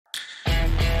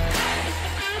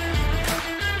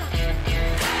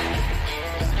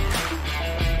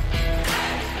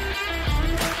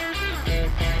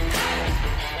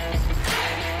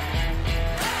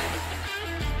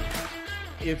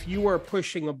if you are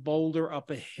pushing a boulder up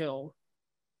a hill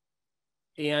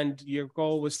and your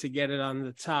goal was to get it on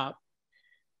the top,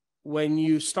 when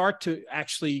you start to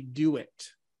actually do it,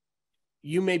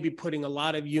 you may be putting a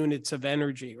lot of units of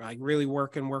energy, like really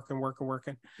working,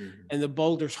 and the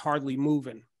boulder's hardly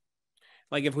moving.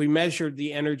 Like if we measured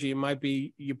the energy, it might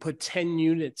be you put 10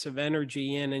 units of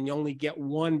energy in and you only get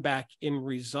one back in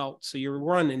result. So you're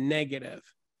running negative.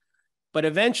 But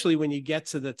eventually when you get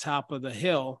to the top of the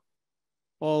hill,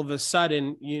 all of a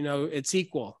sudden, you know, it's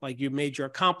equal. Like you made your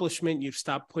accomplishment, you've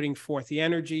stopped putting forth the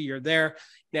energy, you're there.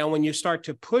 Now, when you start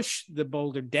to push the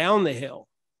boulder down the hill,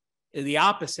 the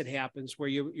opposite happens where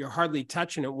you're hardly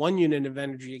touching it. 1 unit of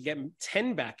energy, you get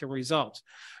 10 back in results.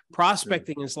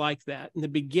 Prospecting is like that. In the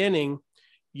beginning,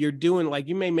 you're doing like,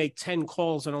 you may make 10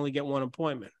 calls and only get 1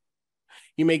 appointment.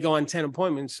 You may go on 10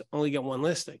 appointments, only get 1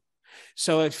 listing.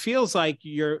 So it feels like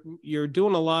you're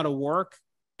doing a lot of work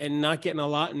and not getting a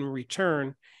lot in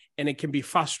return, and it can be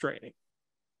frustrating.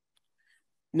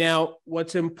 Now,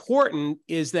 what's important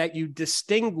is that you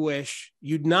distinguish,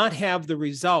 you not have the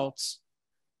results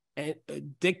and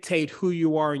dictate who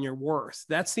you are and your worth.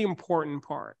 That's the important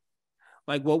part.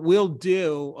 Like what we'll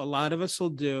do, a lot of us will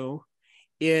do,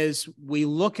 is we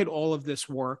look at all of this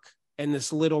work and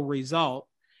this little result,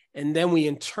 and then we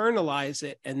internalize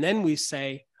it, and then we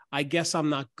say, I guess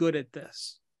I'm not good at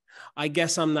this. I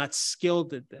guess I'm not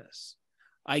skilled at this.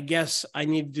 I guess I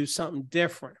need to do something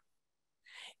different.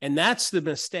 And that's the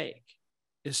mistake,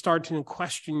 is starting to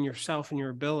question yourself and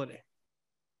your ability.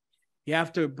 You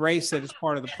have to embrace it as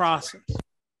part of the process.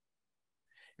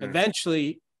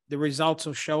 Eventually, the results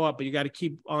will show up, but you got to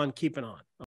keep on keeping on.